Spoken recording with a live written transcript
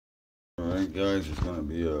Alright guys, it's gonna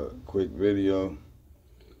be a quick video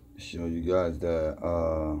to show you guys that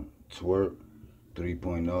Twerk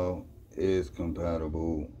 3.0 is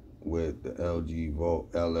compatible with the LG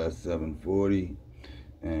Volt ls740,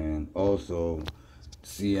 and also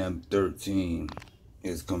cm13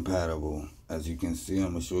 is compatible. As you can see,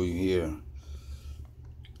 I'm gonna show you here.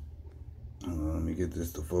 Let me get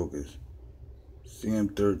this to focus.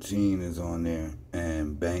 CM13 is on there,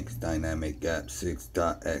 and Banks Dynamic Gap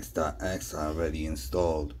 6.x.x already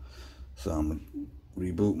installed. So I'm gonna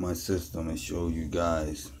reboot my system and show you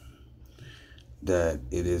guys that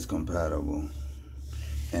it is compatible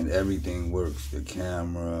and everything works. The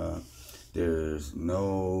camera, there's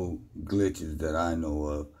no glitches that I know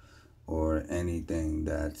of or anything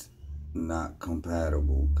that's not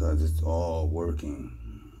compatible, because it's all working.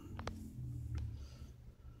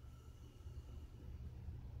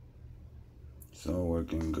 It's all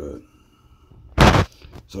working good.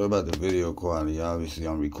 Sorry about the video quality. Obviously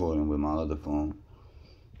I'm recording with my other phone,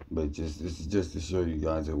 but this is just to show you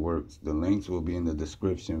guys it works. The links will be in the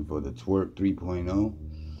description for the Twerk 3.0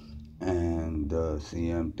 and the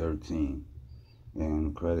CM13.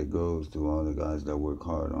 And credit goes to all the guys that work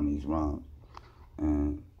hard on these ROMs.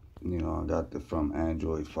 And you know, I got the from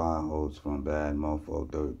Android file hosts from Bad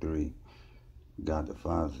Mofo 33. Got the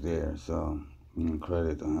files there, so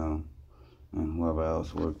credit to him and whoever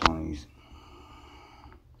else worked on these.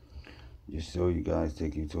 Just show you guys,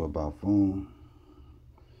 take you to about phone.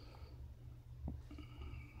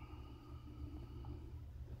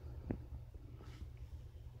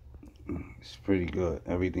 It's pretty good.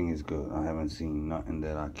 Everything is good. I haven't seen nothing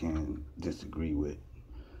that I can disagree with.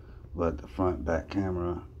 But the front, back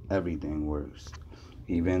camera, everything works.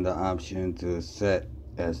 Even the option to set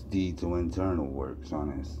SD to internal works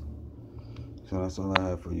on this. So that's all I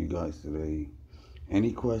have for you guys today.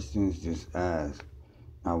 Any questions, just ask.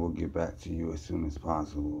 I will get back to you as soon as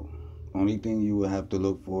possible. Only thing you will have to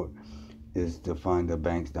look for is to find the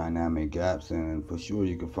Banks Dynamic Gaps, and for sure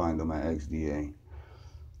you can find them at XDA.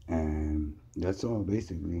 And that's all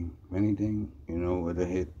basically. Anything, you know, whether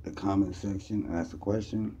hit the comment section, ask a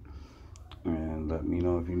question, and let me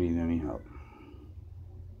know if you need any help.